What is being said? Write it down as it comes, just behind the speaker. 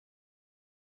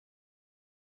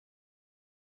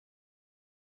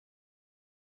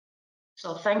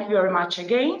So thank you very much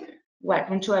again.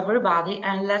 Welcome to everybody,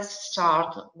 and let's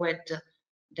start with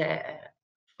the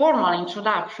formal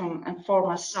introduction and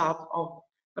formal start of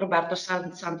Roberto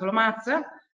Santolamazza,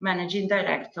 Managing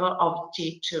Director of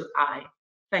T2I.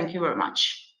 Thank you very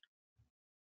much.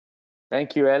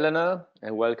 Thank you, Elena,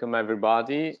 and welcome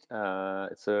everybody.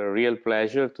 It's a real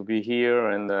pleasure to be here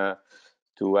and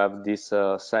to have this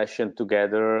session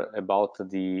together about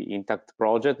the Intact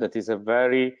project. That is a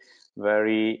very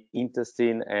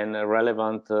interesting and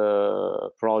relevant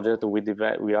project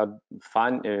we are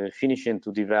finishing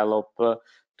to develop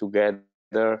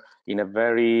together in a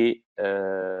very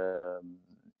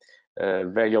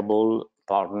valuable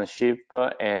partnership,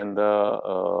 and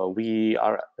we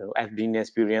have been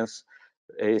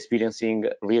experiencing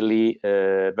really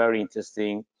very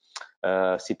interesting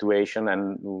situation,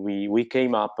 and we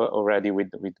came up already with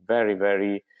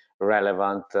very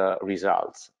relevant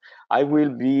results. I will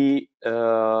be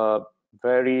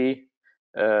very,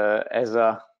 as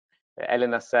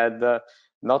Elena said,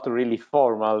 not really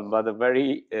formal, but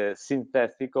very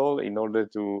synthetical, in order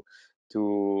to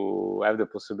have the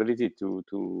possibility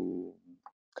to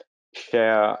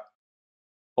share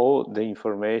all the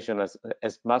information,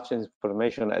 as much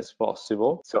information as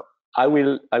possible. So I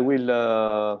will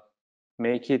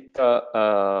make it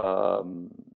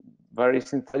very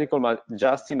synthetical, but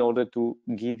just in order to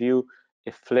give you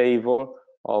a flavor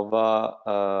of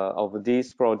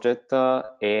this project,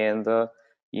 and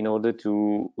in order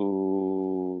to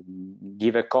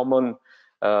give a common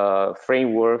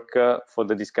framework for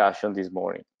the discussion this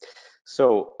morning.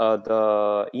 So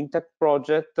the Intact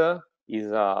project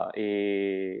is a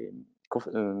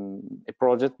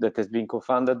project that has been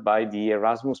co-funded by the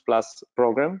Erasmus Plus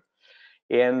program,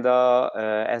 and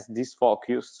has this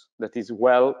focus that is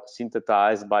well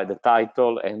synthesized by the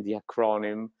title and the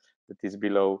acronym that is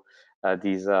below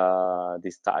this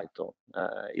title.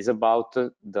 Is about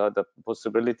the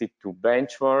possibility to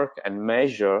benchmark and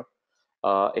measure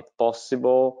a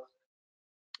possible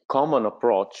common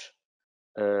approach,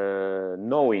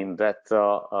 knowing that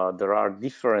there are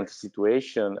different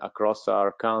situations across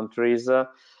our countries,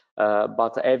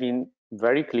 but having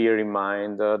very clear in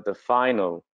mind the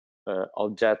final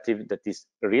objective that is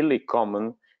really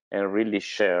common and really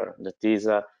shared, that is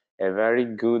a very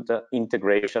good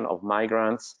integration of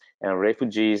migrants and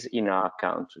refugees in our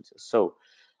countries. So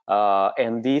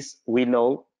and this, we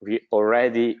know, we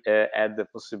already had the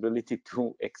possibility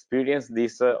to experience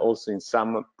this also in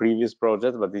some previous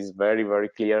projects, but it's very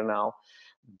clear now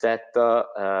that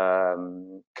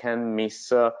can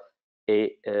miss a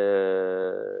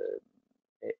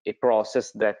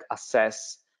process that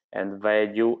assess and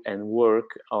value and work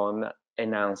on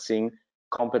enhancing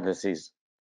competencies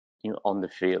on the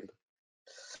field.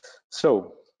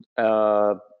 So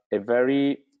a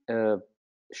very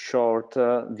short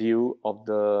view of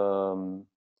the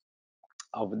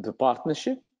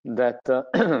partnership that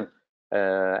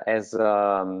as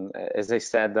I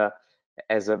said,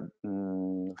 as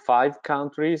 5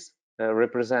 countries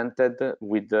represented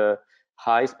with the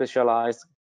high specialized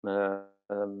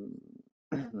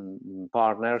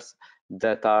partners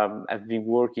that have been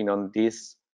working on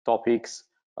these topics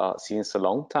since a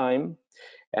long time,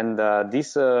 and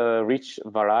this rich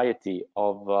variety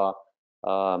of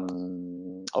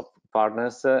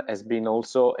partners has been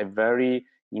also a very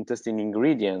interesting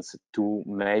ingredients to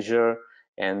measure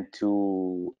and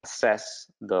to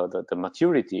assess the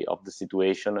maturity of the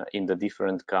situation in the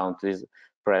different countries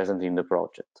present in the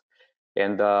project.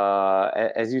 And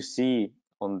as you see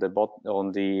on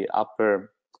the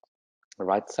upper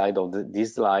right side of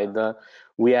this slide,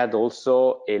 we had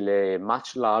also a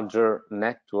much larger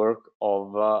network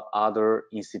of other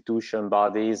institution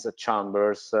bodies,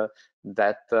 chambers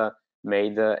that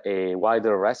made a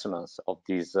wider resonance of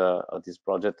this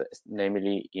project,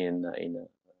 namely in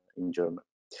Germany.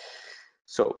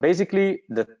 So basically,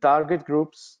 the target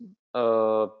groups,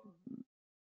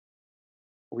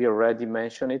 we already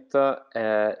mentioned it,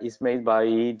 is made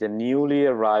by the newly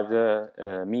arrived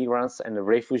migrants and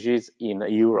refugees in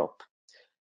Europe.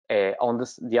 On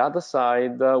the other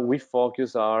side, we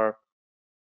focus our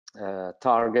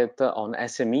target on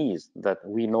SMEs that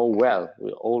we know well.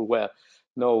 We all well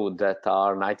know that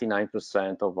are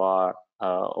 99% of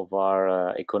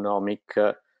our economic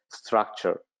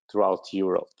structure throughout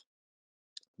Europe,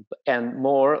 and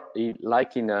more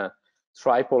like in a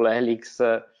triple helix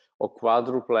or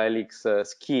quadruple helix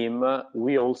scheme.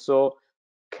 We also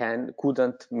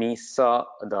couldn't miss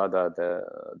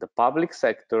the public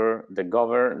sector,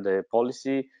 the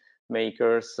policy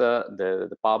makers,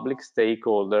 the public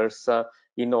stakeholders,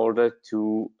 in order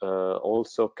to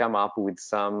also come up with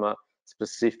some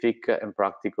specific and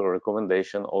practical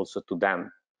recommendation also to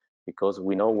them, because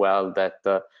we know well that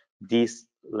this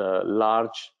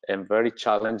large and very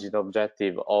challenging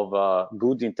objective of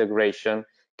good integration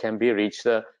can be reached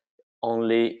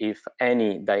only if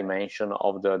any dimension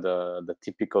of the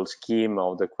typical scheme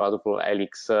of the quadruple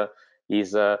helix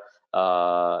is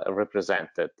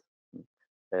represented.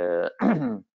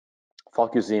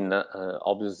 Focusing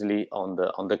obviously on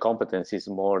the competencies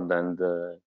more than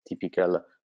the typical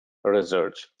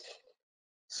research.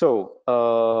 So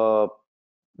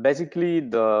basically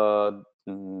the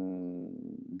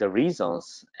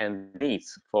reasons and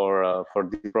needs for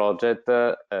this project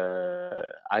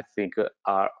I think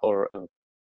are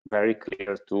very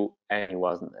clear to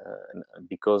anyone,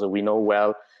 because we know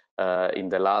well in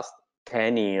the last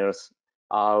 10 years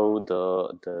how the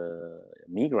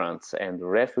migrants and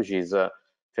refugees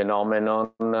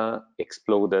phenomenon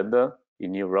exploded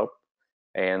in Europe,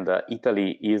 and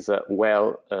Italy is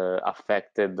well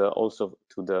affected also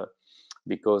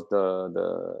because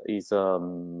is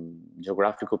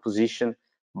geographical position,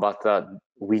 but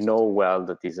we know well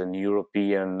that is an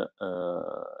European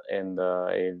and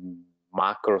a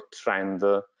macro trend,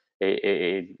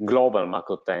 a global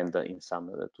macro trend to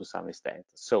some extent.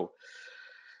 So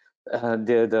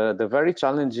the very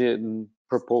challenging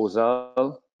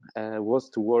proposal was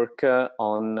to work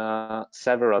on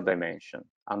several dimensions,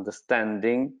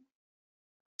 understanding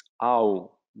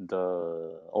how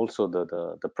also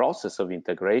the process of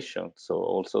integration, so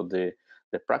also the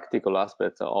practical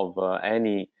aspect of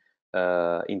any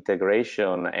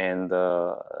integration and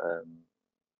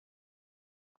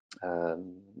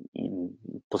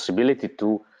possibility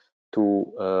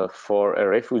for a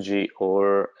refugee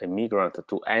or a migrant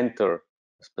to enter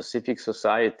a specific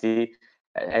society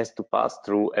has to pass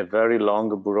through a very long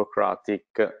bureaucratic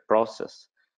process.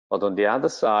 But on the other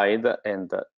side,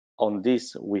 and on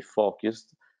this we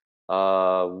focused,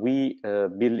 we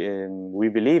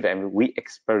believe and we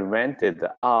experimented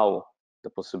how the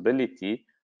possibility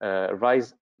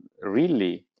rise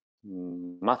really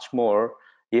much more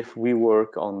if we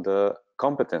work on the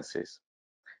competencies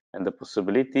and the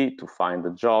possibility to find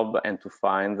a job and to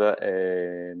find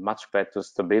a much better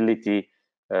stability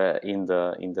in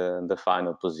the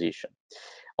final position.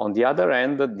 On the other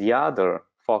hand, the other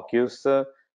focus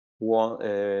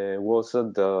was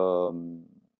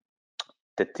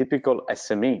the typical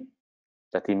SME,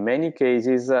 that in many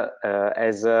cases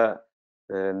has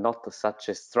not such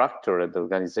a structured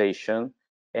organization,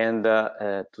 and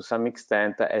to some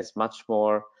extent has much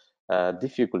more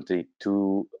difficulty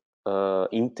to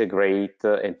integrate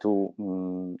and to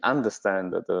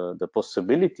understand the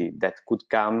possibility that could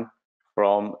come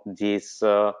from this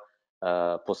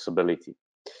possibility.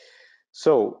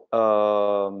 So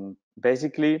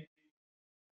basically,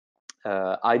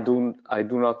 I do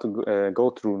not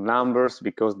go through numbers,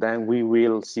 because then we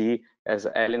will see, as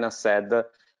Elena said,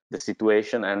 the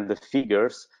situation and the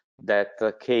figures that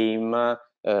came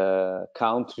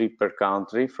country per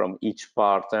country from each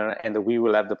partner, and we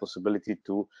will have the possibility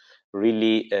to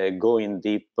really go in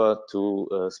deep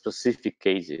to specific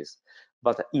cases.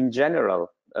 But in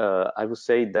general, I would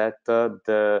say that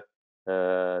the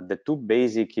two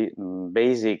basic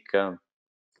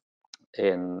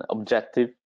objective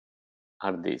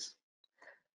are these.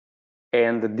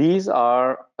 And these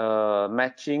are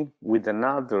matching with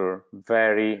another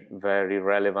very, very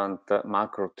relevant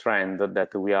macro trend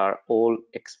that we are all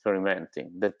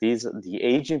experimenting. That is the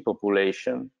aging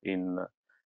population in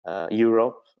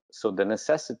Europe. So the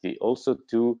necessity also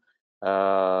to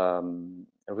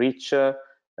reach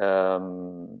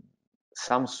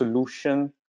some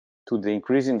solution to the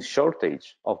increasing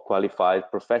shortage of qualified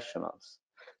professionals.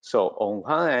 So on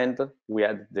one hand, we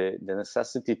had the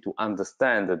necessity to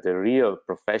understand the real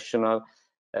professional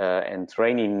and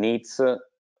training needs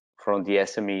from the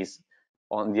SMEs.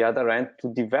 On the other hand,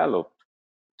 to develop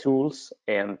tools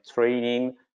and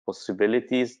training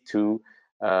possibilities to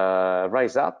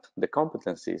rise up the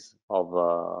competencies of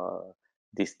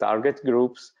these target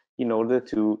groups in order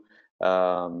to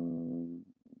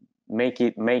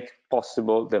make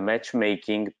possible the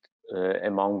matchmaking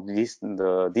among this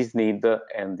need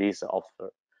and this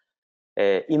offer.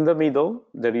 In the middle,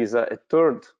 there is a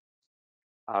third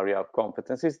area of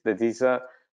competencies that is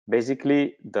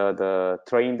basically the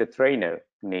train the trainer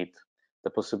need.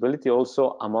 The possibility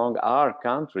also among our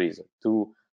countries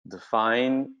to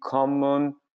define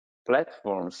common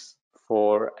platforms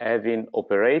for having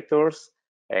operators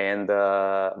and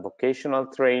vocational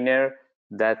trainer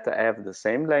that have the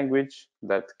same language,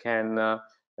 that can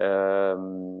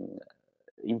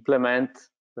implement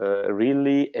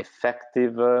really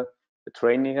effective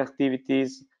training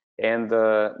activities and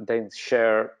then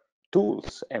share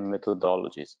tools and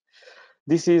methodologies.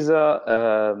 This is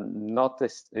not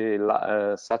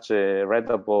such a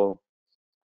readable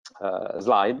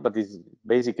slide, but it's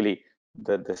basically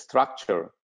the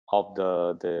structure of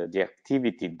the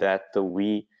activity that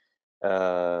we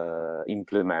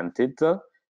implemented,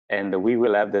 and we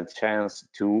will have the chance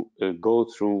to go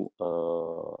through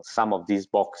some of these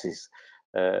boxes,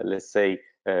 let's say,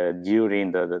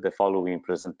 during the following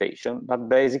presentation. But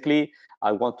basically,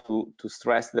 I want to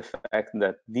stress the fact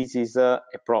that this is a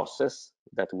process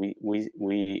that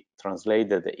we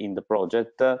translated in the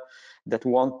project that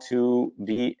want to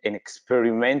be an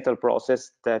experimental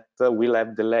process that will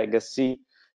have the legacy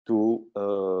to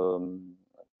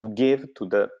give to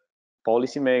the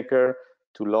policymaker,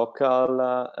 to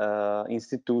local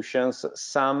institutions,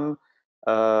 some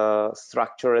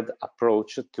structured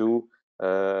approach to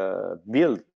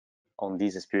build on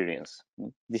this experience.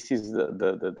 This is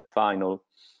the final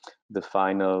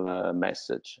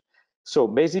message. So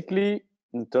basically,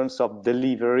 in terms of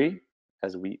delivery,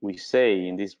 as we say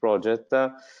in this project,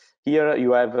 here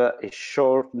you have a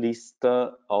short list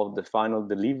of the final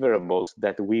deliverables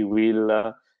that we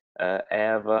will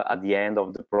have at the end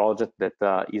of the project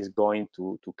that is going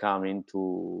to come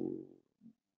into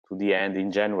the end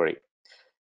in January.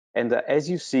 And as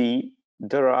you see,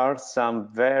 there are some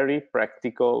very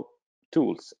practical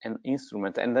tools and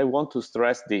instruments, and I want to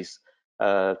stress this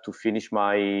to finish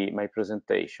my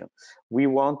presentation. We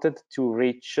wanted to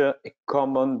reach a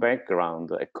common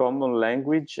background, a common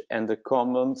language, and a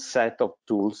common set of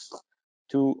tools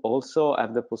to also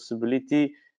have the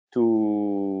possibility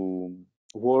to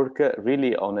work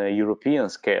really on a European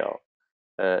scale.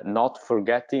 Not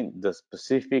forgetting the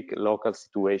specific local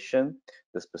situation,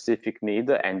 the specific need,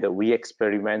 and we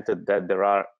experimented that there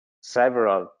are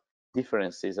several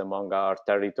differences among our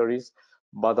territories.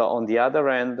 But on the other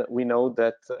hand, we know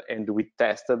that, and we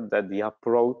tested that the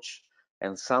approach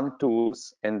and some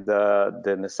tools and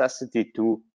the necessity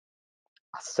to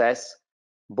assess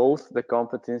both the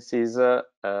competencies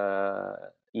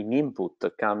in input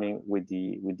coming with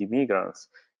the migrants,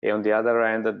 and on the other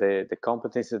hand, the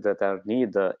competencies that are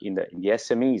needed in the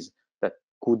SMEs that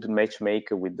could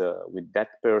matchmake with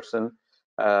that person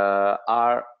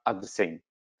are at the same.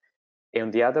 And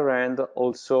on the other hand,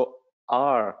 also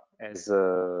are as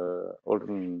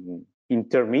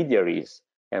intermediaries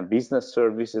and business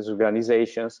services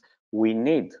organizations, we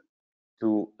need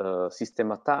to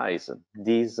systematize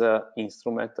this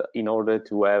instrument in order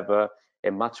to have a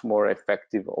much more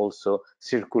effective also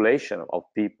circulation of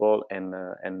people and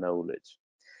knowledge.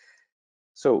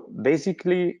 So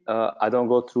basically, I don't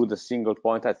go through the single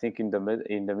point. I think in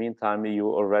the meantime you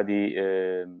already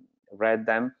read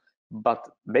them. But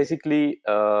basically,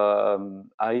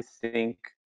 I think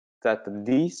that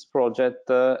this project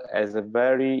has a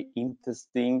very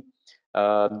interesting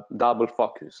double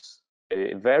focus.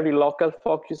 A very local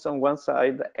focus on one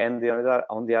side, and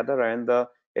on the other hand, a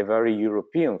very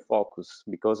European focus,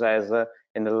 because it has an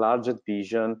enlarged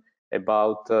vision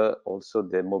about also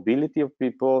the mobility of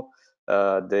people,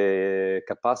 the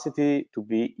capacity to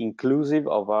be inclusive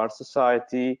of our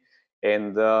society,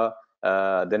 and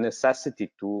the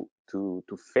necessity to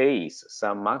face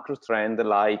some macro trend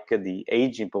like the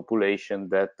aging population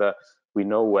that we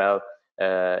know well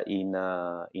in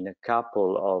a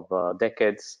couple of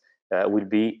decades will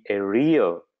be a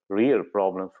real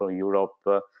problem for Europe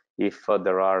if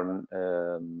there are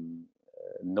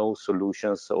no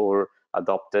solutions or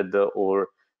adopted, or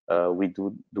we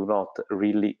do not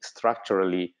really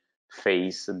structurally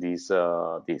face this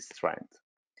trend.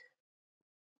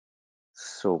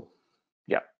 So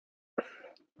yeah,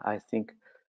 I think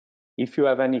if you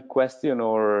have any question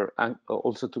or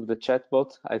also to the chat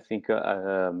bot, I think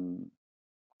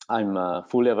I'm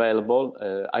fully available.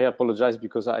 I apologize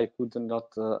because I could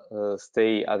not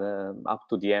stay up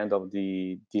to the end of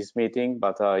this meeting,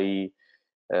 but I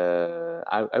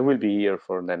will be here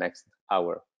for the next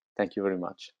hour. Thank you very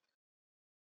much.